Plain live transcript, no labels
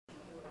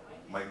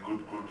my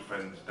good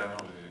friend Dan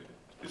Herlihy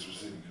is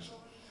receiving it.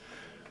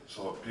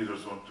 So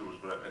Peter's going to do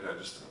it, but I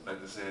just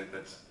like to say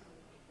that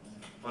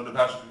from the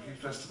Patrick and Keeffe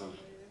Festival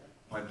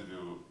point of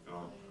view, you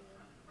know,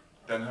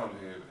 Dan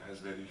Herlihy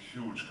has made a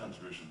huge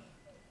contribution.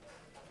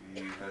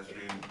 He has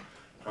been,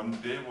 from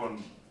day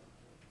one,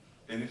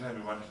 anytime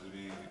we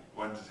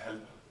wanted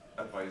help,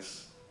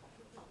 advice,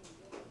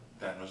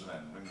 Dan was the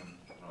man, ring him,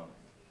 you know.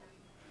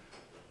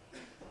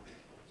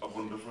 A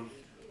wonderful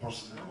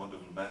person, a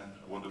wonderful man,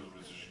 a wonderful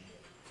musician.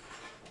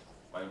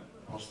 My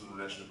personal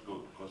relationship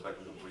goes back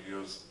with him for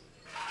years.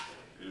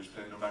 He was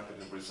playing the market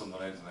every Sunday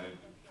night and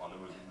I follow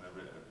with him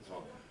every,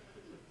 so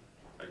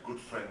a good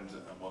friend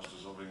and most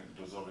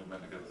deserving man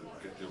to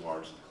get the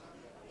award.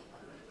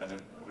 And a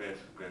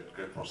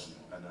great person.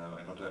 And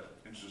I'm going to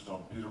introduce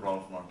now Peter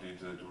Brown from Herlihy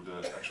to do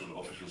the actual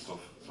official stuff.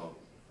 So,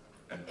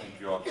 and thank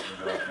you all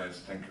for being nice.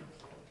 Thank you.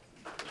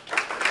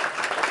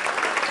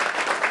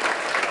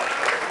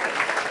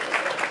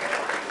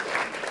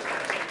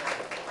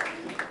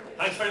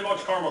 Thanks very much,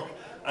 Cormac.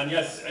 And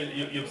yes,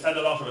 you've said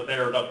a lot of it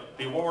there, that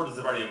the award is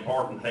a very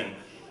important thing.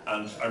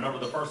 And I remember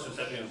the first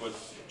recipient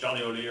was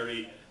Johnny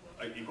O'Leary.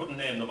 You couldn't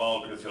name them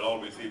all because you'll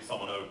always leave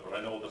someone out, but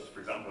I know that,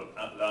 for example,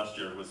 last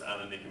year it was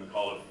Anna Nicky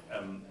McAuliffe.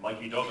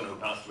 Mikey Duggan, who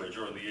passed away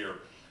during the year,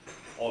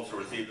 also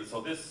received it.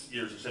 So this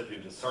year's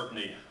recipient is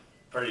certainly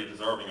very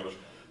deserving of it.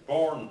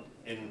 Born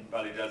in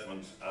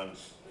Ballydesmond, and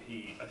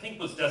he, I think,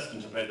 was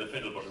destined to play the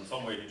fiddle, but in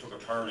some way he took a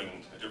turning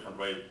a different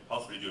way,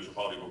 possibly due to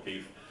padraig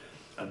Keeffe,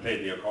 and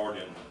played the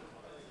accordion.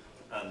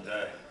 And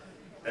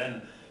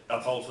then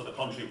that's also the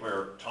country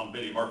where Tom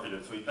Billy Murphy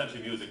lived, so he plenty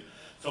of music.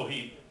 So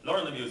he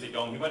learned the music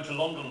young. He went to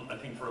London, I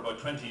think, for about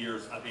 20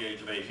 years at the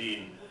age of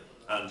 18,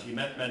 and he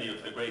met many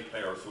of the great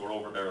players who were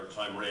over there at the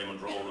time,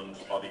 Raymond Rowland,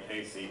 Bobby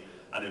Casey,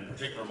 and in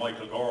particular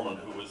Michael Gorman,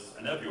 who was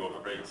a nephew of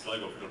a great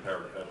Sligo fiddle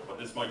player. But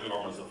this Michael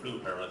Gorman is a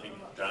flute player, and I think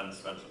Dan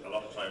spent a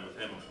lot of time with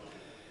him.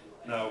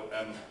 Now,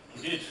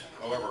 he did,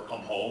 however,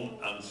 come home,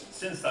 and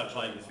since that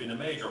time he's been a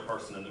major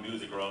person in the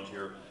music around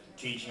here,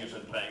 teaching it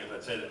and playing it.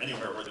 I'd say that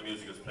anywhere where the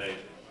music is played,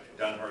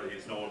 Dan Herlihy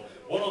is known.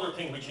 One other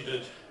thing which he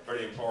did,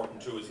 very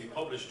important too, is he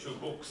published 2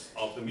 books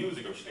of the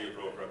music of Sliabh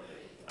Rogha,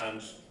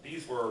 and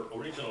these were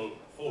original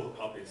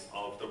photocopies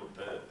of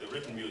the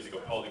written music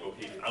of padraig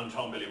Keeffe and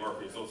Tom Billy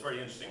Murphy. So it's very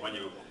interesting when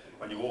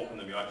you open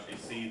them, you actually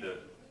see the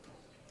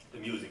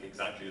music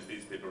exactly as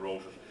these people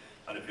wrote it.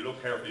 And if you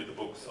look carefully at the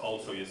books,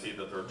 also you see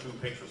that there are 2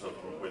 pictures of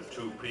them with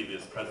 2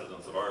 previous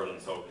presidents of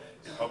Ireland. So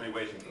he's probably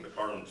waiting for the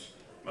current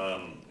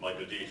man,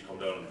 Michael D, to come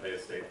down and pay a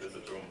state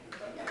visit to him.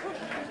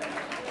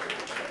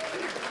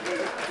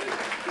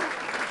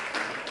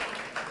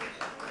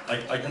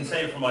 I can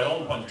say from my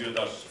own point of view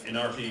that in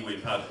Herlihy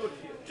we've had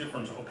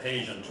different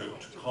occasion to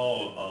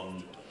call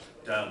on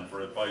Dan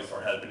for advice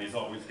or help, and he's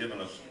always given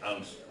it.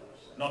 And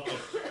not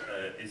just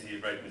is he a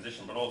great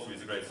musician, but also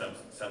he's a great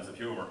sense of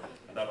humour,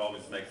 and that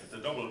always makes it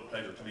a double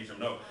pleasure to meet him.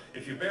 Now,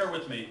 if you bear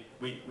with me,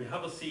 we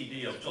have a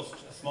CD of just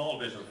a small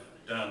bit of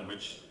Dan,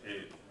 which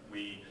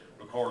we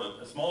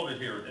recorded a small bit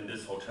here in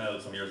this hotel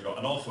some years ago,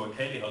 and also at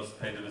Cayley House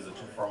paid a visit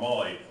to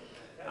Fermoy,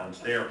 and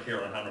there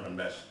Kieran Hanrahan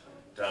met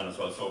Dan as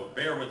well. So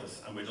bear with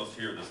us, and we'll just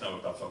hear this now,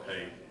 if that's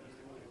okay.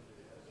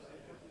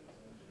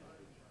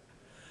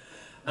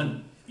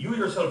 And you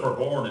yourself are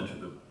born into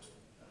the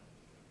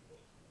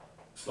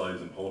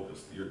Slides and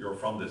Polkas. You're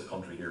from this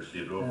country here,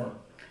 Sliabh Rogha.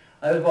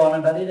 Yeah. I was born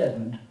in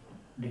Ballydesmond,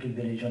 little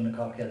village on the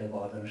Cork-Kerry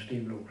border in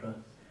Sliabh Rogha.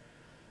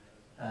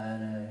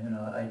 And you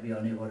know, I'd be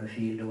only about a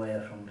field away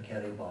from the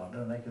Kerry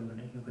border, like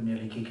you could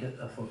nearly kick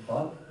a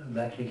football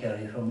back to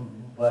Kerry from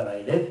where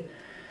I live.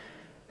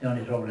 The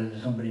only trouble is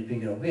that somebody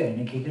pick it up behind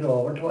and kick it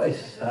over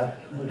twice as far.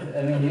 But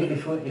I mean,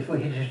 if we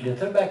hit a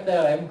slither back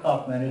there, I'm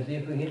Cork man, if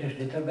we hit a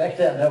slither back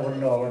there, I wouldn't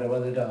know what it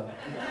was at all.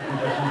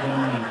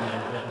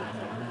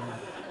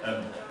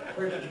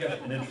 Where did you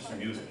get an interest in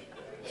music?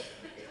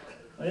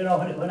 Well, you know,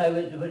 when I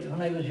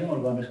was younger,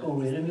 going to school,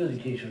 we had a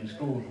music teacher in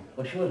school,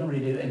 but she wasn't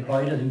really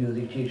employed as a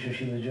music teacher.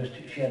 She was just,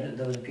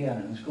 there was a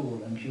piano in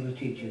school, and she would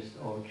teach us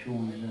all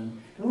tunes,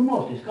 and they were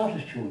mostly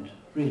Scottish tunes,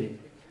 really.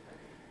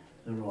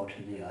 The Road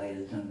to the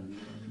Isles and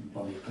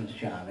Bunny Prince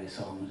Charlie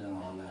songs and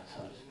all that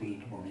sort of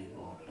Speed Bunny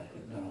Boat, like,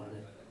 you know,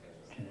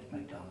 the Kenneth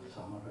MacDonald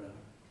song or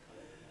whatever.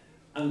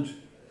 And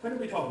when are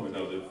we talking about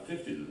now, the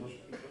 50s, is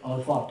it? Oh,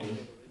 the 40s.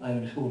 I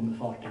went to school in the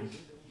 40s,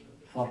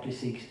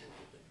 46.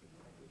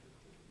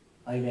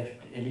 I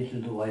left a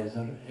little the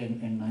wiser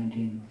in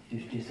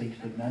 1956,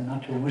 but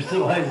not too much the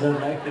wiser,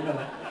 like, you know.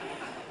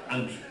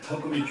 And how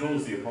come you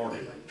chose the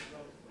accordion?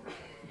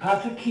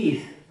 Patrick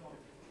Keeffe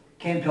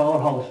came to our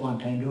house one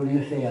time during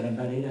a fair in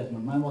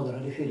Ballydesmond. My mother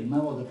had a fiddle, my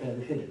mother played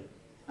the fiddle,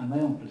 and my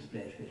uncles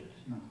played fiddles,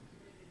 you know.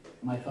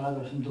 My father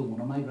was from Doon,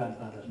 and my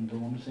grandfather was from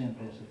Doon, the same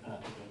place as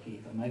Patrick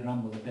Keeffe, and my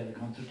grandmother played the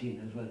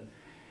concertina as well.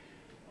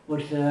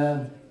 But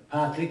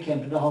Patrick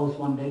came to the house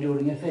one day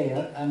during a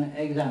fair and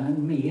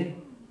examined me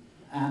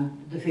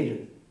and the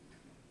fiddle.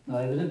 Now,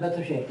 I was in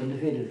better shape than the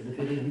fiddle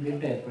hadn't been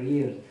played for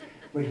years,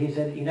 but he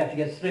said he'd have to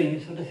get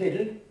strings for the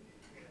fiddle,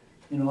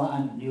 you know,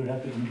 and you'd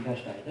have to go to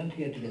castisland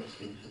here to get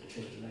strings for the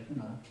fiddle, like, you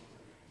know.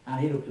 And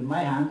he looked at my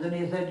hands and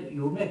he said,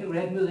 "You'll make a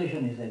great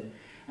musician," he said.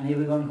 And he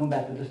was going to come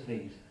back with the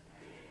strings.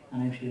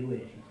 And I'm still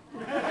waiting.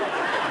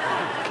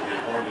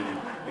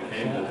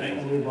 Became the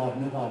thing. We bought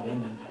an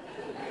accordion.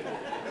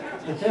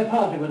 But Sir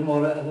Patrick was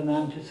more of a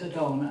man to sit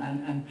down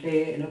and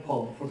play in a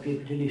pub for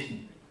people to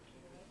listen,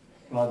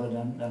 rather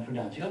than for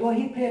dancing. Although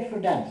he played for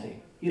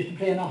dancing. He used to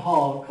play in a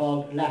hall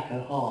called Lacquer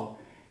Hall.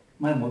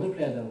 My mother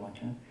played there one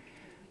time.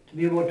 To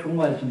be about 2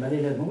 miles from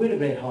Ballydesmond. We had a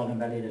great hall in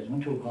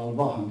Ballydesmond too called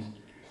Vaughan's,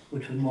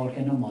 which was more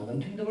kind of modern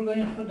thing they were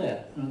going for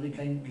there. You know, the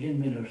kind of Glen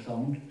Miller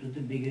sound was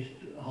the biggest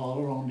hall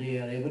around the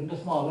area, but in the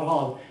smaller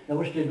hall they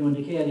were still doing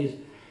the Carries.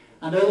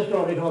 And there's a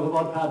story talk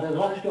about Patrick, there's a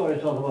lot of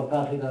stories talk about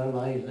Patrick that are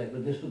lies, like,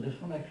 but this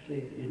one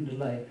actually isn't a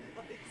lie.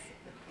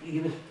 He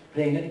was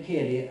playing at a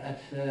Carey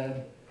at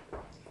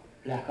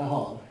Lacquer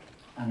Hall,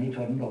 and he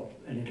turned up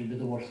a little bit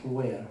the worse for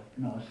wear,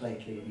 you know,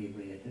 slightly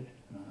inebriated,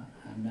 you know,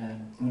 and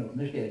went up on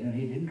the stage, and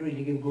he didn't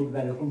really give good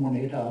value for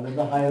money at all, and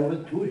the hire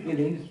was 2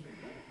 shillings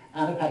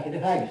and a packet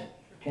of fags,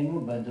 10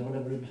 woodbines or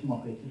whatever it was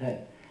smoking at the time.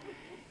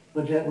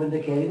 But when the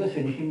Carey was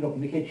finished, he went up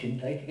in the kitchen,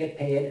 tried to get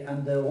paid,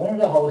 and the owner of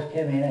the house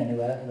came in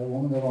anyway, the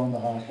woman that owned the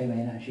house came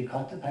in, and she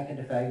caught the packet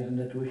of fags and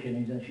the 2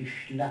 shillings, and she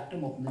slapped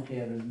them up on the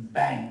table,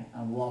 bang,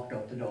 and walked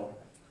out the door.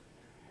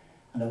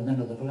 And there was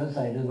another fellow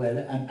inside as well,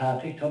 and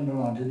Patrick turned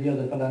around to the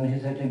other fellow and he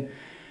said to him,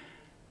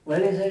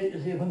 "Well," he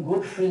said, "when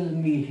good friends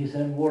meet," he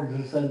said, "words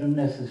are seldom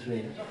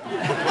necessary."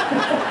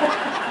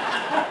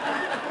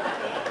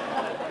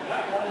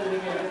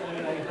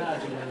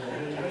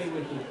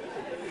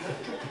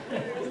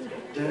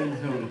 Dan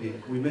Herlihy,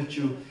 we met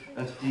you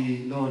at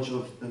the launch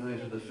of the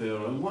Night of the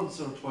Fair, and once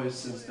or twice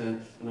since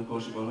then, and of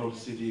course you got out a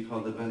CD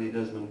called the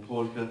Ballydesmond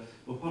Polka,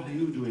 but what are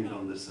you doing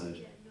on this side?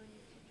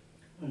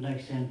 Well,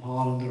 like St.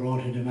 Paul on the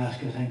road to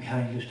Damascus, I'm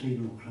carrying the sleep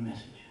look for a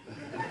message.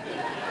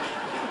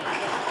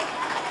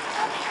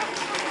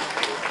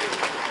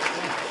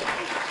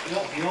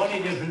 The only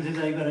difference is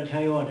I've got a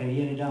Toyota, he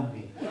had a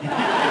donkey.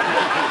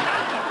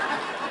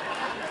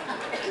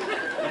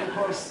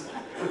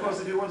 Of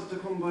course, if you wanted to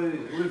come by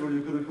river,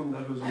 you could have come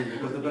that way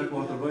because the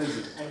backwater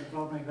rises. I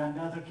brought my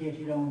granddaughter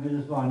Katie down here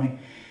this morning,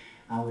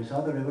 and we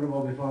saw the river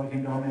above before I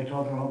came down. I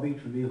taught her how big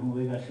it would be when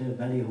we got to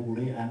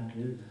Ballyhooly, and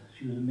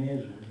she was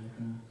amazed with it.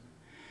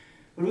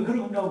 But we could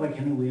have come down by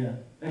canoe, yeah.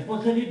 I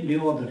suppose I didn't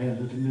do all the times,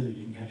 but the music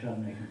didn't catch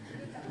on like it.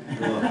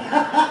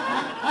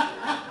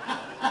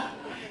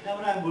 That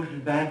would ambush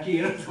with bad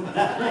tears.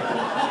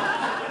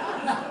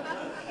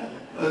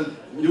 Well,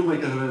 you might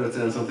get away with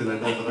saying something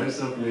like that, but I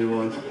certainly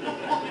won't.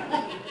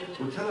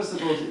 Well, tell us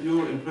about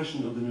your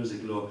impression of the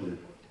music locally.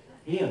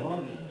 Yeah,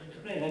 well, it's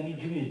great. I mean,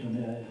 Jimmy's done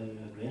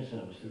a great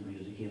service to the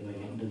music here by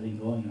getting the thing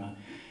going, you know,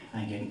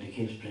 and getting the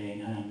kids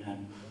playing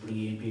and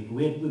bringing in people.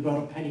 We brought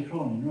up Paddy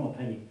Cronin, you know,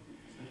 Paddy.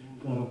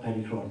 Brought up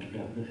Paddy Cronin to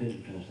play for the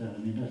fiddle players there. I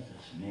mean,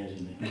 that's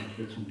amazing that you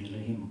get somebody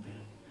like him up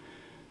here.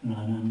 You know,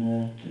 and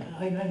I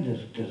mean,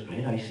 that's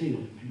great. I see,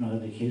 you know,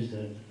 the kids,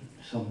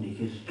 some of the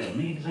kids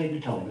playing inside the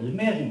town. It's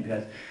amazing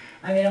because,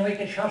 I mean, I might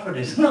get shot for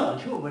this and all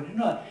too, but you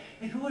know,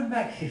 if you went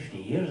back 50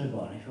 years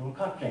ago and if you were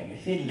caught playing a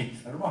fiddle in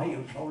Fermoy,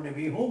 you'd probably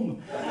be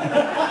hung.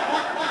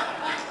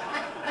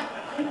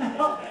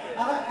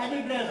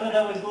 Any place where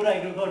there was good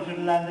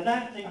agricultural land, the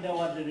last thing they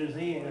wanted to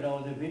see, you know,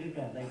 was a fiddle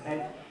player. Like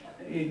that,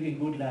 in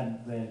good land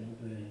where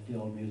the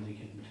old music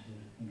and,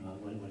 you know, I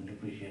wouldn't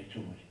appreciate too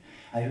much.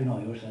 As you know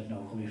yourself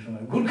now, coming from a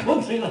good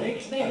country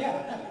like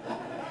Snare.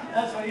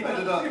 That's why you I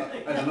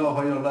don't know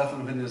why you're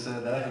laughing when you say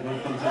that, a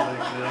good country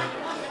like Snare.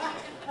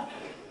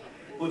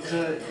 But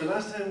the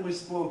last time we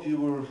spoke, you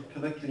were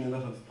collecting a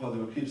lot of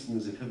Padraig Keeffe's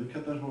music. Have you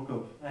kept that hook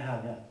up? I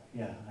have,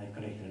 yeah. I've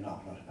collected an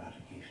awful lot of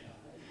Patrick Keeffe stuff.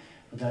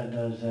 But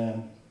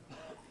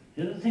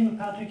there's the thing with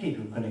Patrick Keeffe,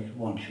 you collect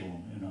one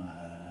tune, you know,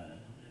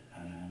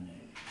 and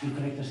you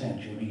collect the same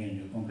tune again,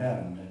 you compare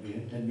them, they'd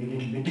be a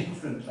little bit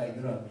different, like,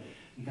 you know,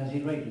 because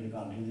he'd write it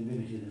according to the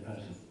ability of the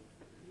person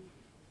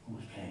who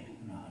was playing,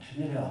 you know. It's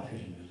nearly all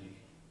fiddle music.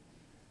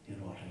 He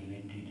wrote it,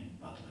 he didn't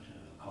bother to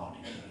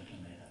recording or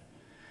anything like that.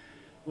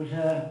 But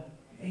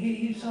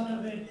he sort of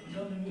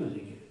done the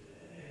music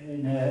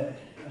in a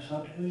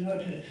sort of, you know,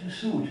 to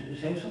suit.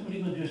 Say if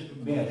somebody was just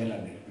barely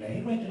learning to play,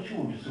 he'd write the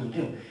tune to suit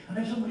him. And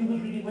if somebody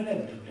was really well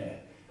able to play,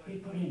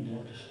 he'd put in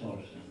the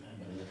scores and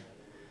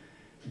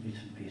the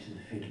bits and pieces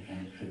of fiddle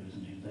playing, tribbles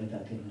and things like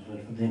that thing as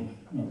well for them.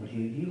 No, but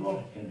he wrote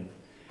it kind of,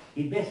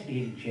 he basically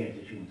didn't share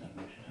the tunes that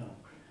much at all.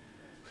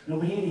 No,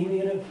 but he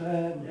had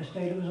a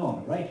style of his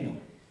own,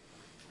 writing.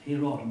 He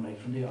wrote them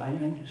like from the,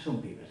 and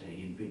some people say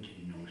he invented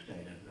a new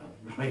style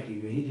of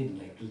writing. He didn't,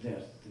 like, it was there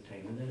at the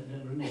time of the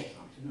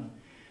Renaissance, you know.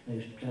 They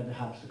used to play the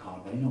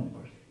harpsichord by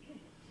numbers.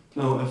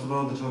 Now, after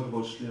all the talk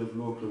about slave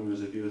local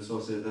music, you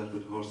associate that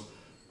with horse,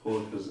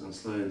 polkas and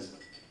slides.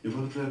 You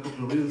want to play a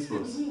couple of reels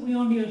for us? We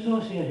only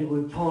associate it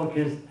with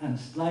polkas and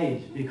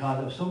slides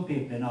because of some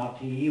people in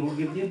RTE who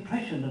give the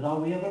impression that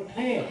all we ever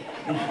play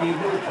in slave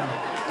local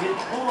is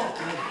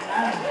polkas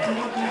and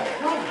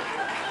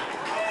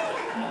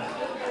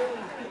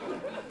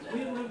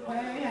I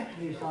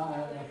actually saw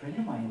a friend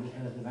of mine who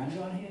has the band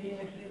on here, he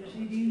actually had a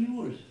CD of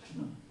yours.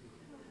 You know.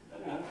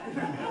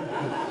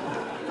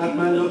 That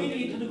man He was looked...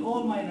 really into the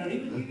coal miner. He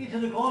was really into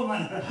the coal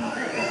miner.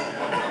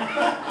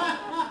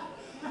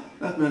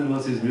 That man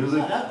knows his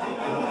music. That's it.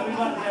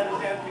 Everybody said the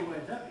same thing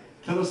with that.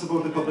 Tell us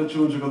about the couple of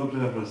tunes you're going to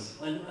play for us.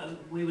 Well,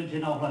 we went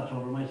in off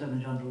October. Myself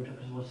and John Drew took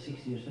us about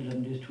 6 years to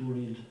learn these 2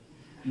 reels.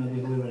 You know,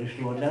 we were very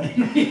slow at that.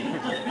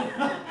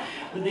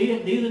 But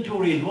these are 2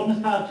 reels. One is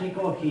padraig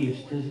or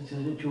keeffe. It's a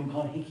tune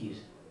called Hickeys.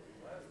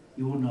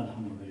 You wouldn't know the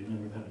name of it, you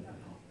never heard it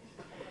before.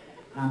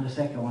 And the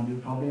second one, you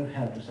probably have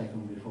heard the second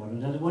one before.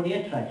 There's about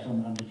 8 tracks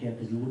on the tape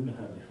that you wouldn't have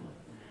heard before.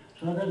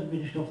 So there's a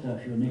bit of stuff there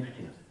for you next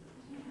year,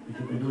 if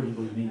you can do it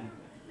with me.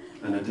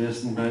 And a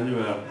decent man you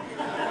are.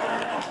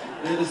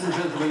 Ladies and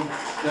gentlemen,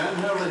 Dan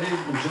Herlihy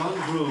and John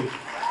Drew.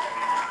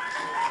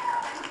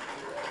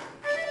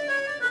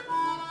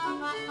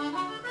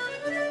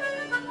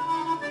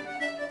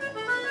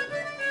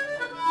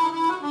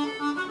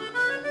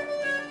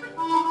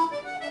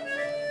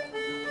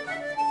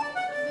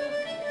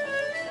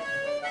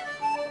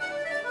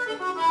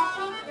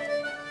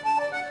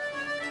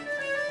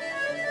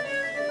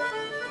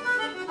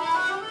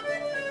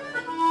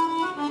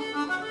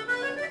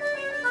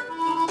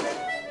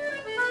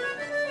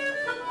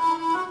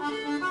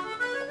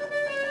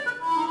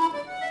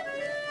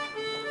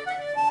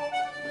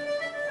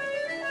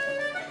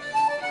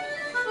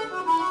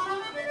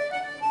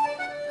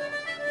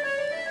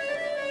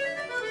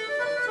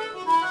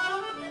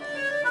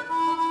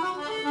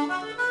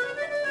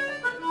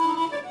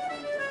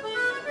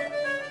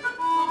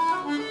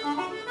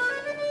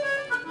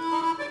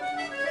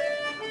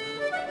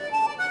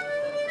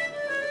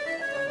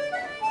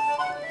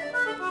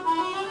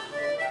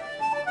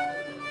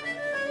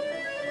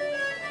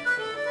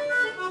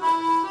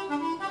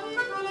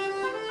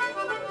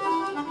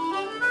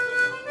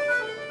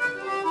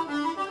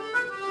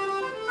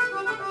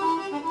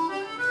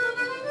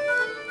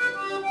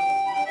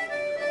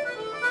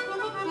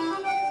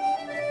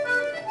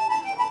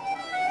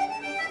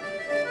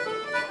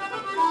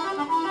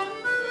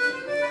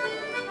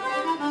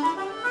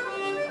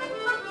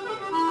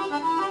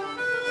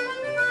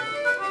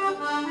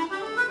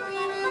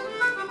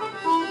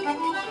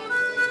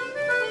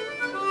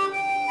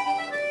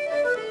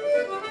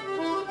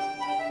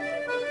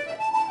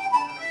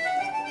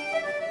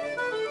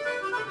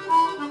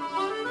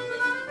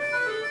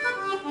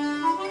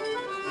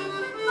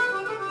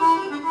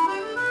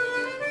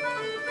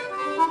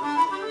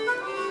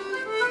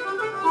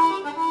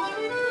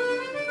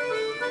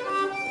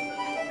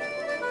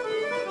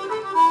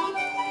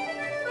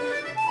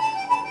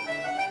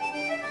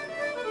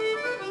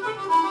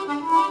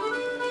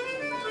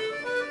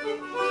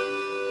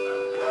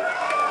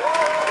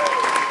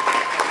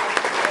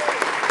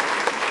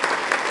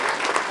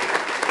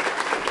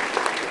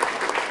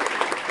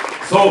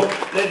 So,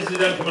 ladies and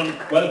gentlemen,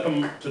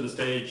 welcome to the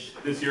stage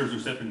this year's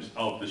recipient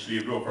of the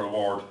Sliabh Groper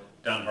Award,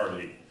 Dan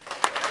Herlihy.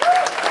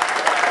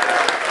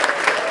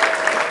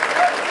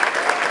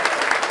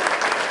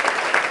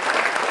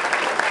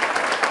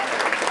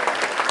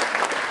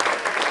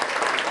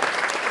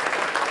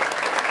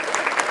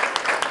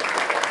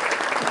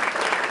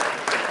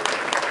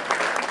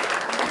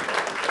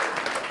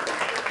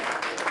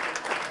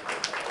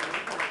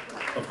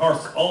 Of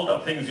course, all the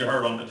things you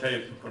heard on the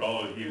tape, but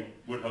all of you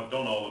would have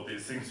done all of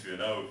these things for you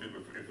now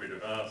if we'd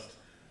have asked.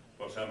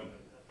 But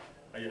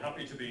are you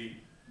happy to be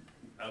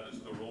added to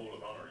the roll of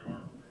honour you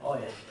are? Oh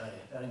yes,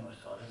 very much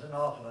so. There's an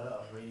awful lot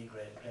of really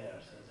great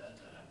players that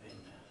have been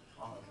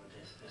honoured with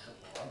this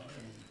award.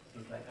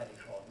 People like Paddy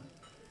Crowden,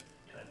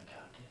 Terry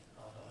McCarthy,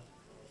 all that.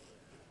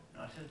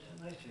 No, it's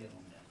nice to be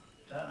among them.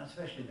 And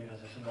especially because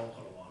it's a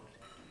local award.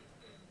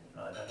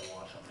 No, I've had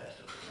awards on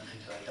festivals and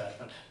things like that,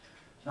 but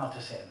it's not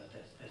the same as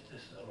this.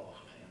 This is a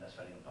local thing, that's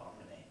very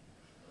important to me.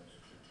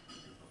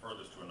 You prefer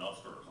this to an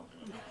Oscar or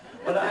something like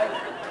that? But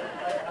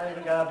I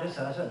regard this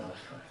as an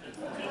Oscar.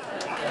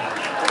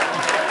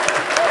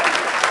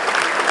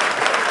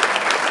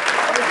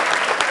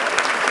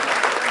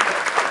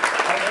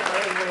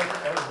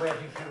 I was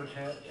waiting for you to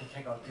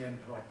take out the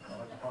envelope.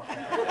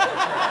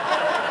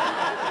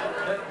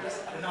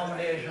 The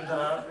nominations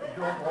are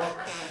Joe Bork,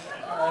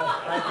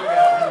 Frankie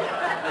Garden,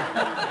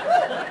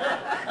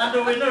 and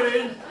the winner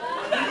is...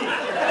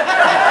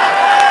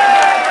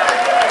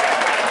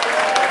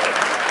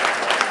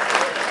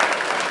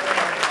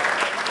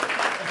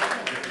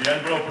 The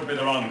envelope would be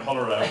the wrong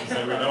colour out,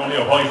 so we'd only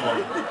a white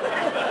one.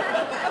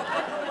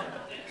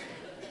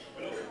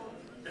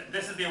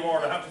 This is the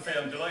award. I have to say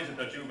I'm delighted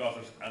that you got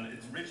it, and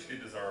it's richly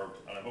deserved,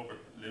 and I hope it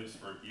lives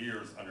for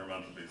years on your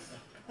mantelpiece.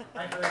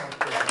 Thank you very much.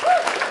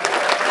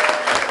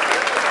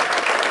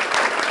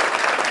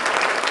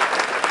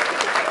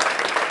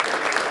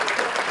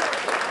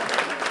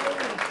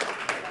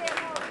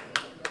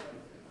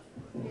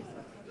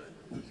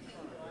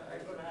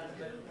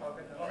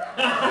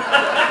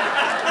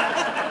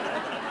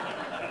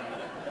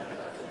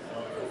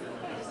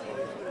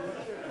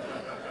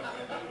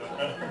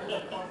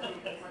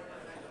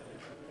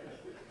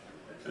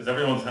 Because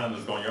everyone's hand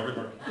is going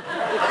everywhere.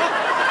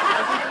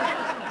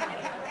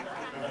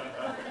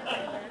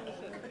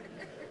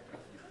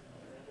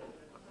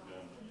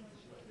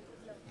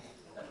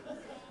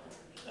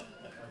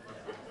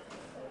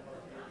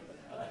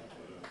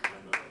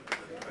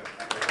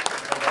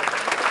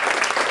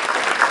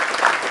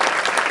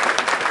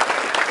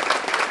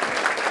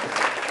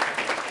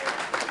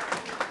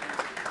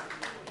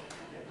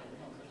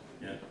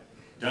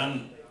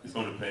 Jan is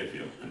going to play for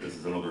you, and this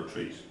is another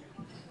treat.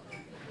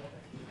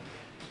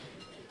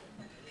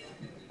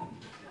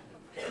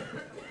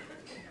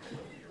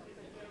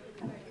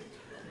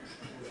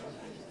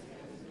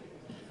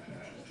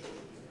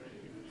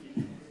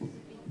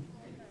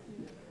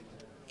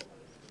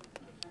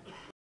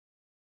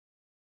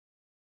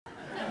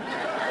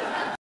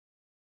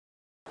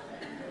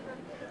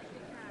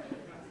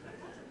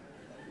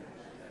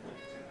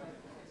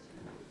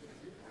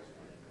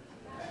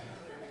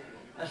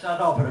 I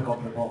start off with a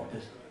couple of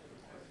parties.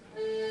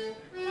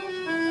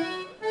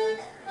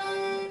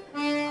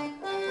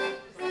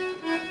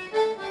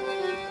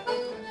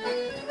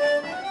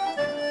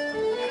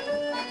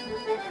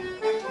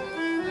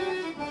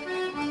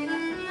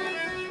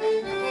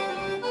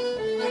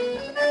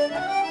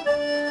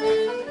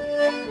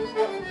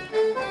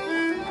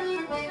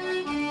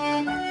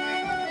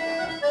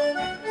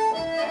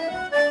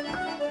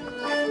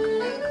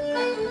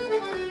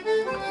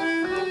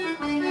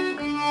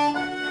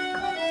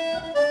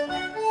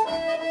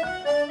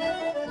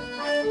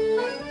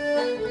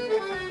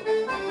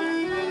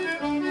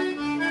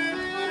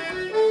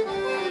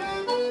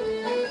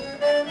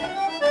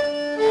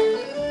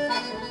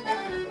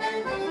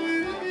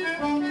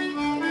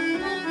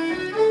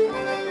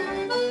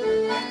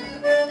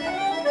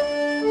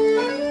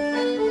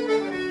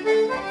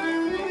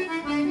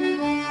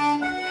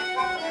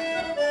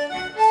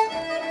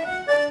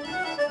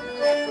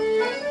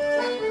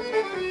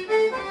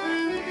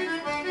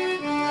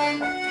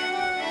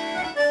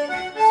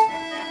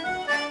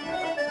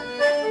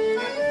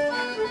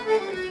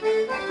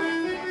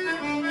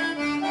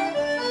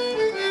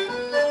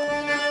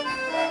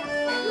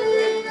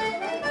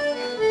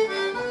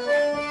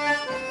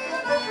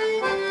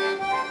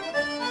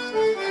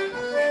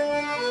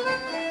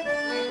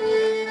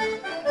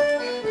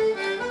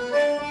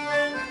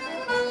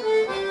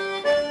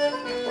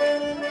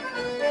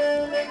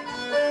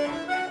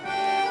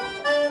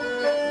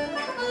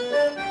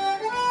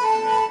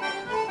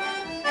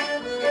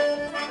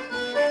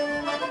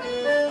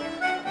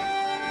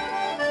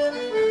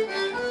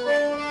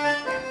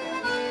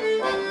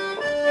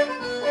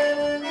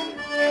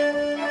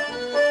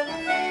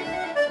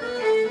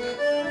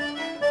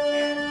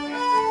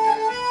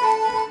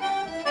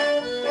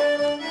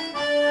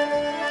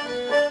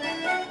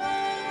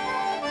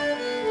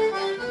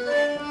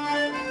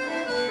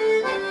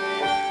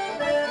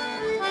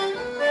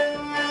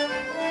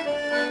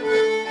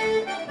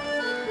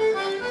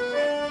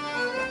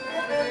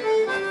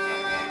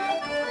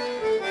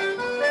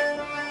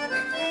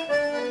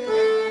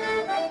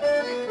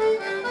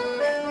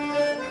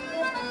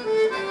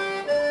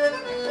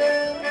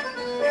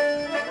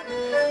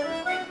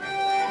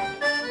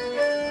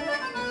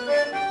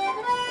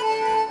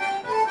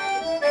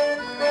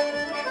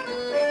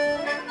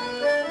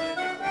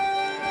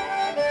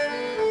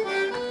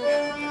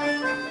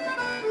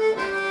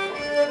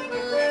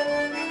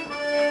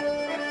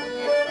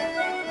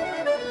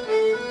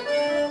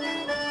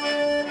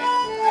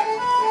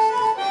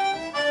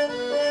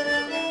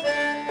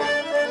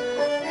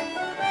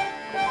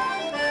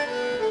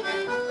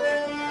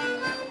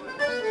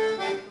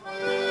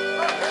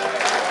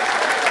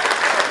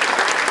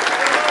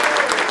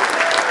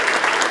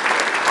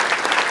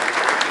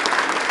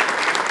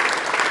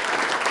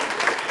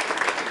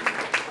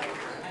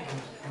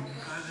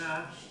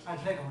 I'll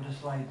take over the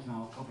slides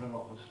now, a couple of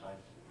local slides.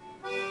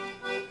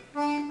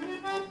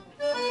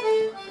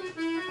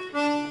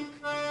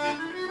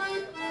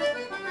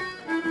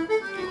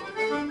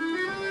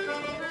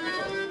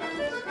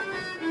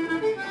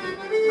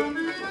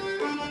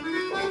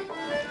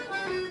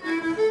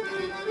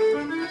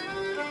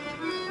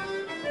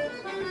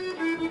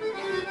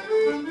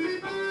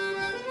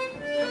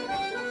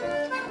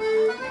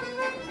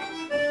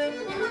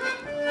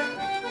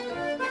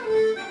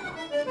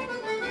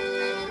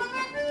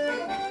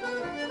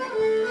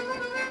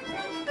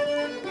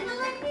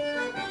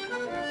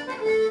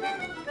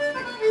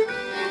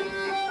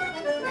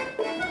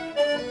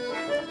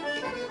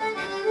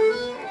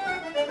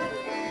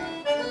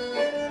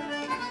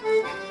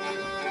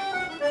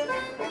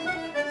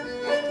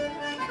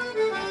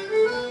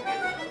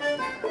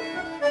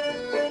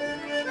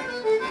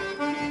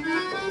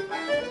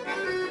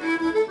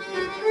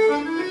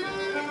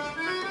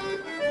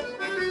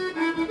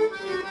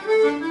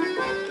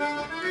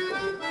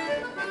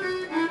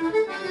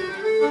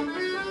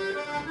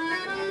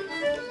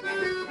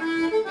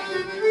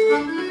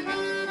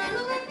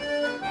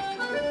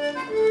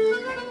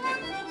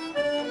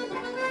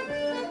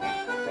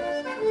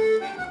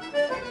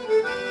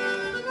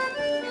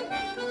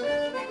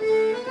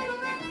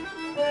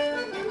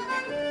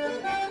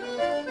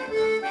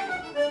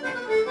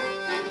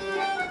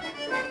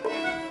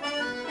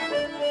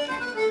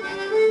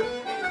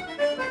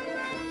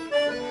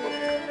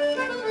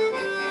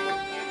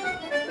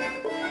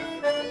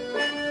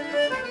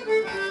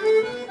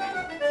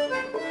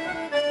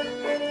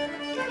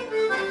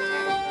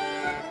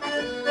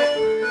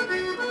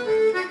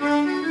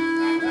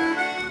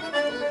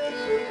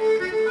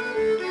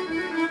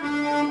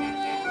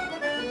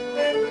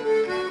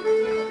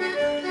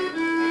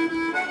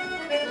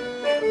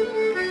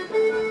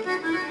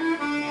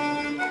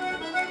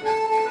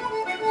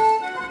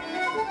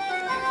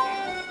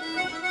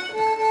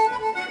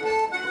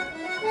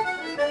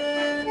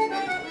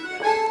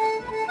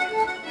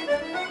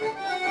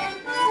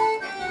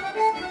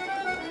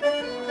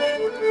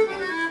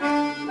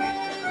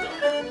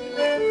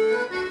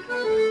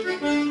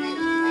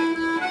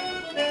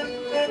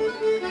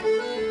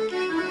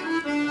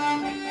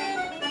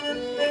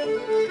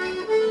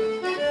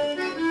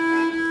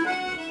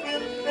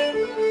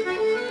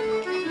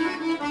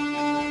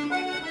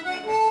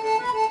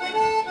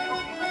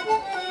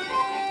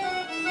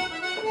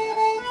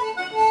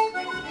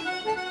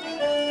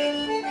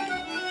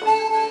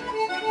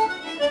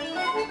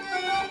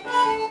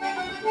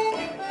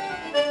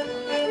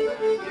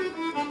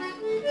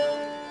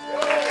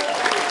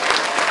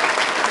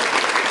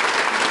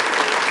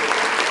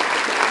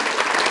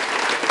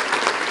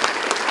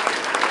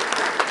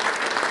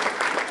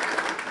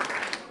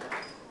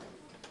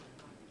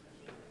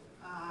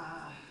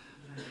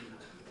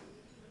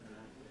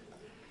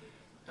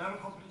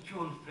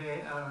 tunes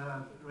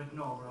written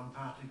over on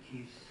Patrick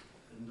Keeffe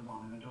in the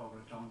monument over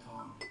at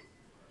downtown.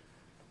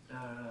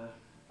 They're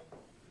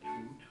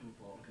two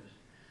polkas.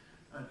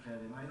 I play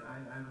them. I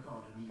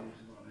recorded them years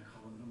ago and I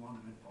call them the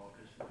monument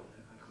polkas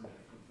because I couldn't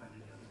find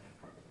any other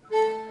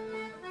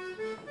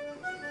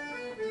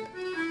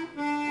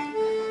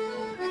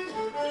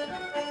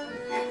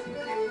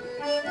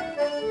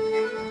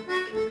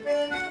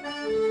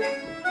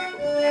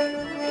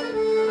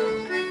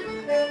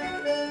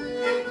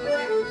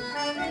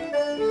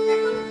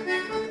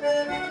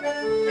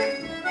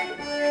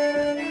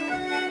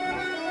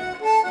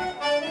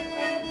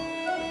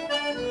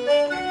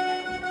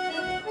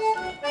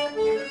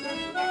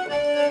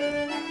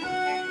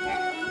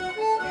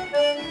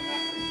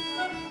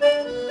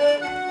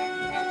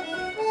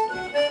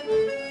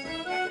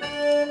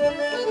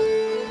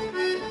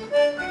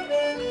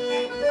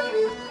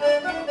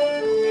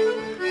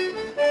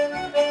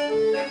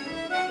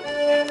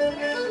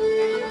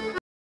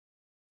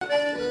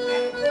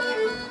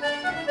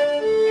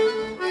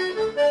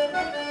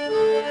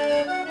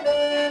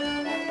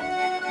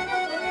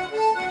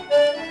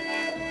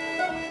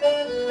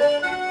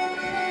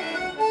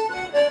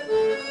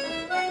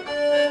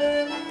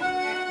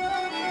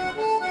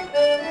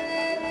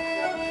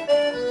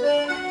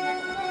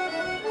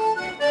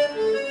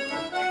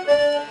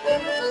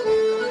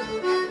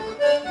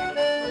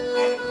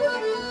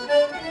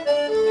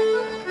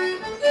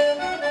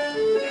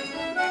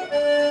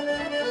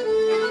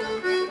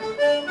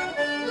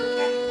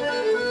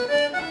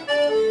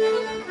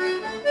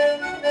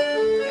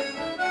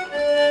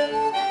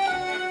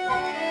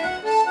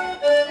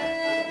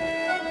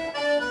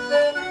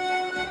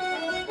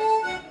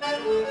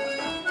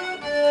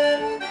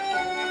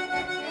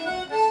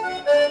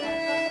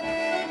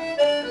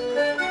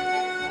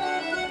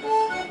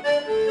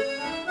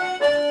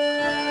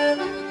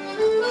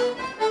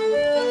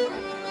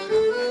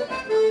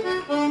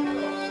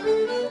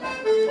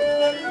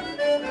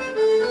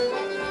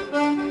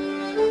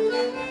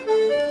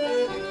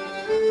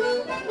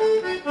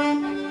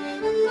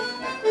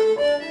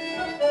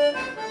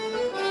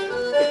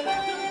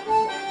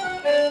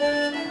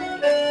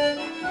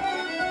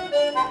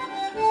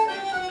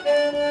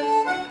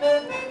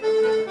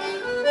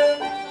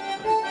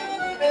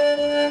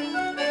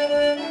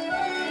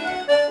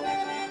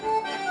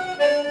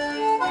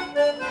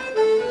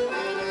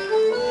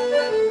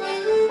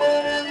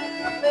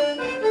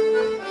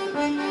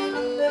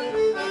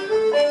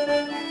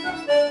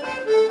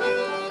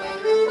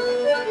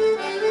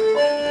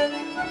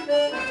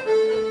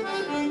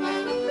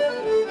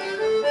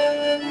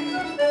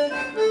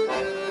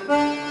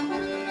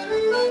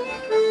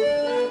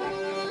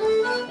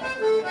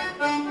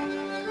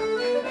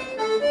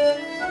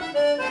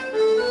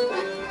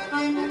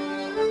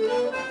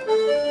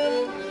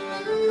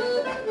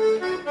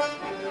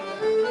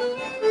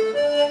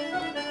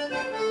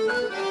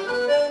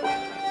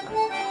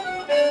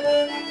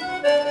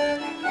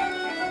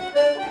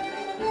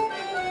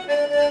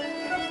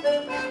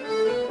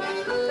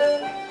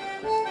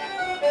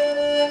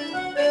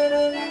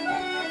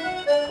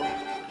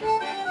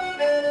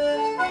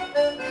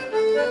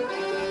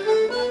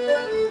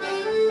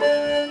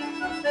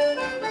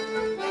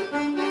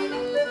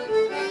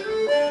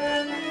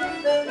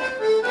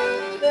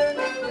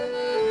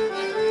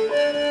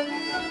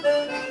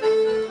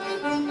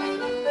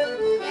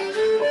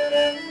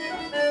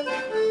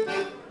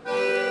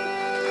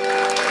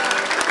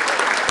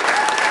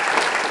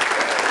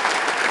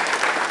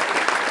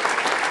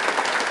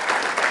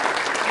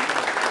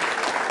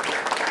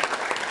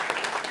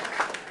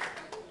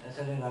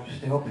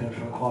stay up here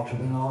for a quarter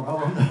of an hour. I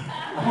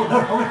wonder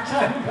how much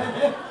time I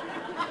have.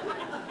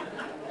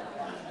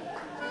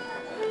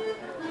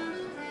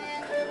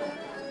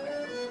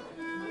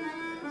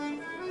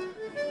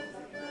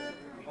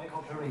 I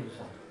hope to read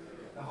some.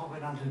 I hope I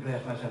don't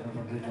embarrass myself in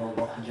front of the old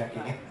Boston Jack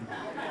again.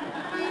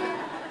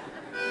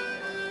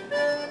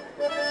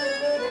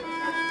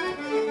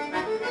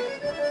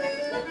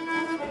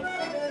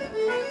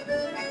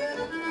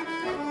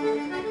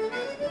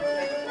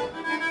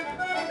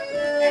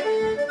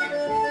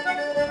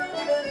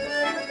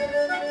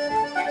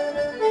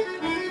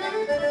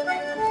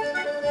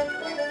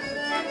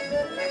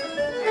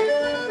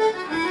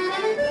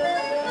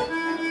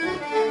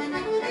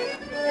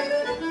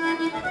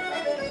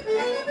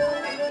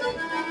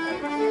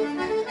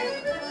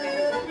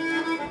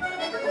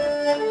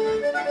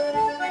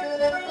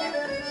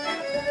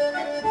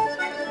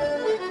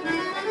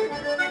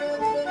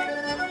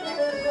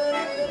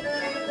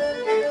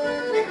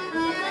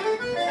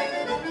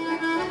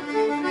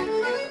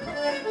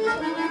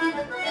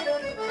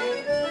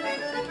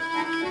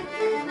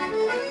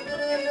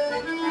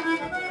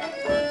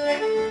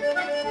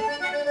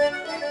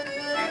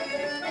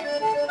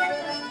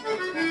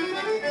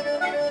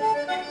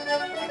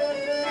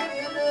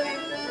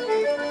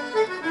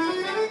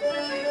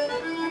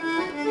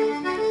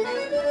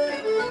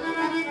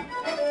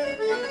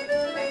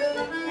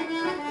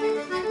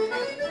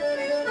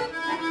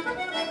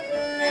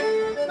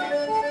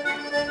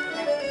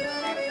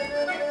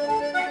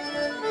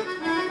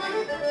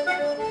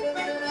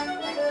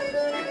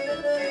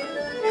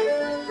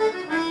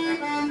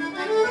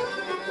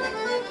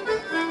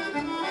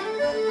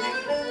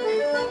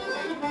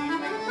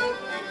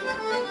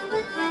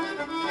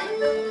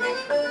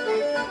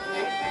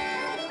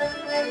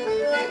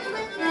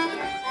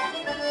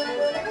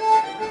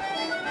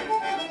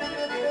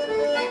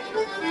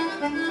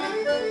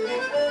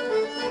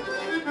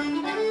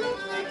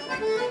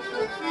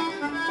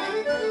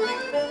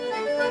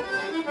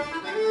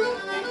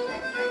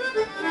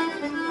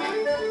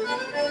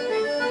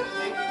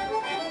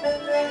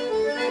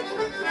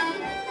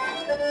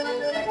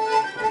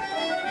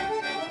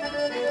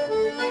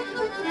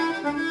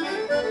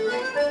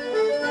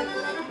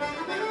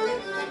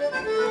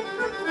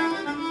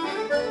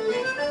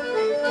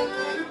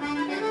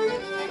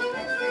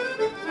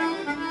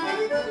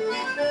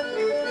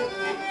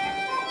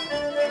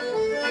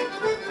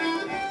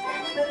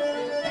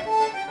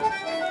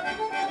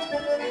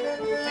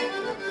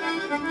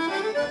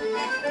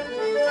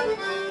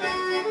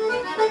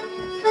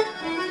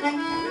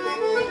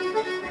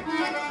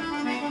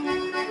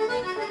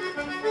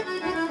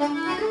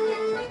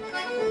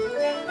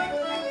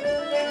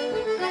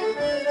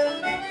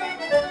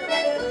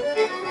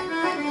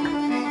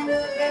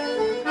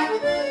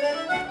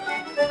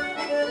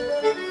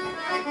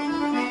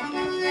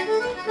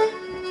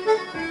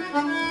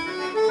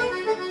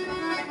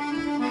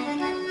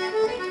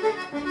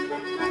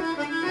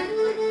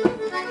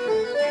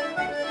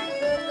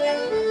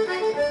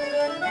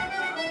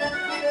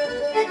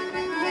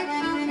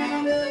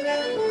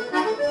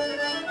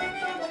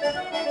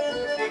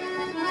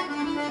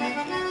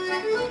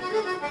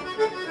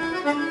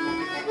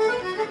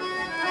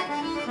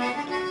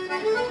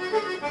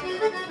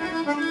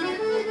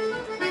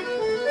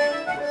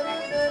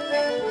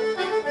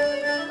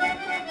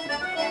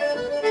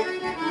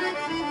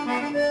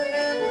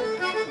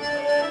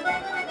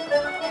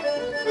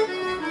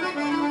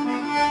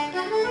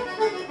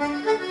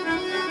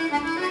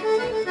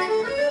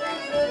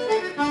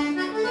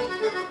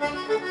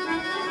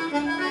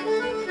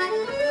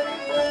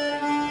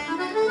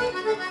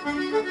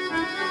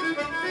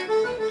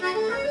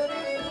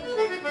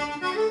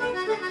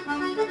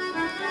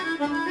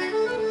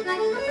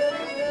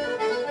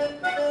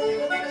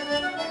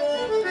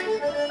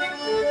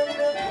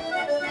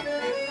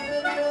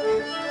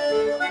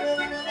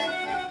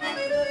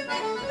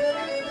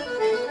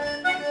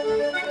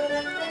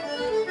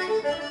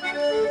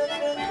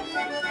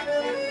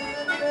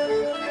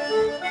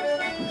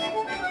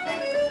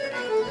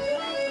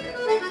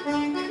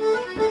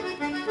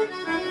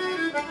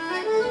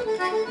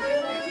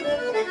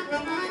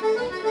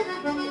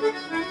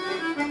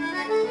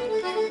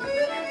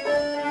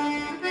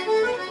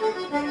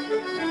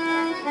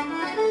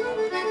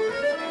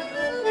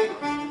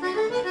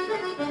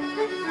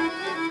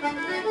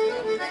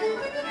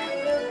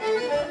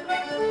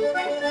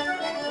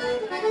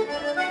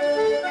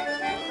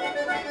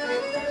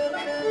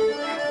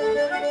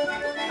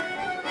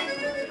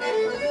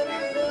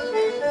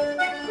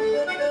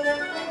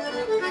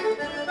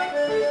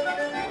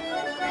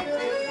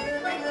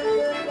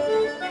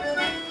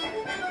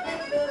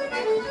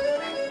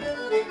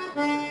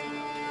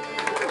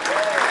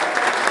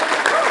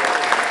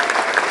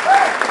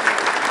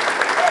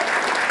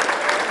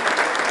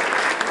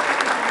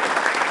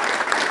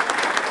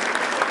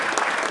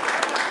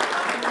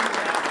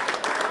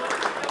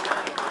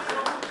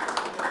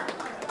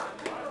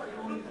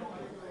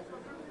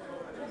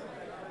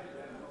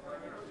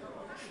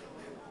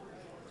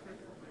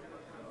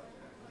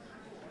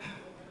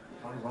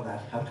 Sorry about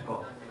that, have to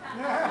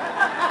go.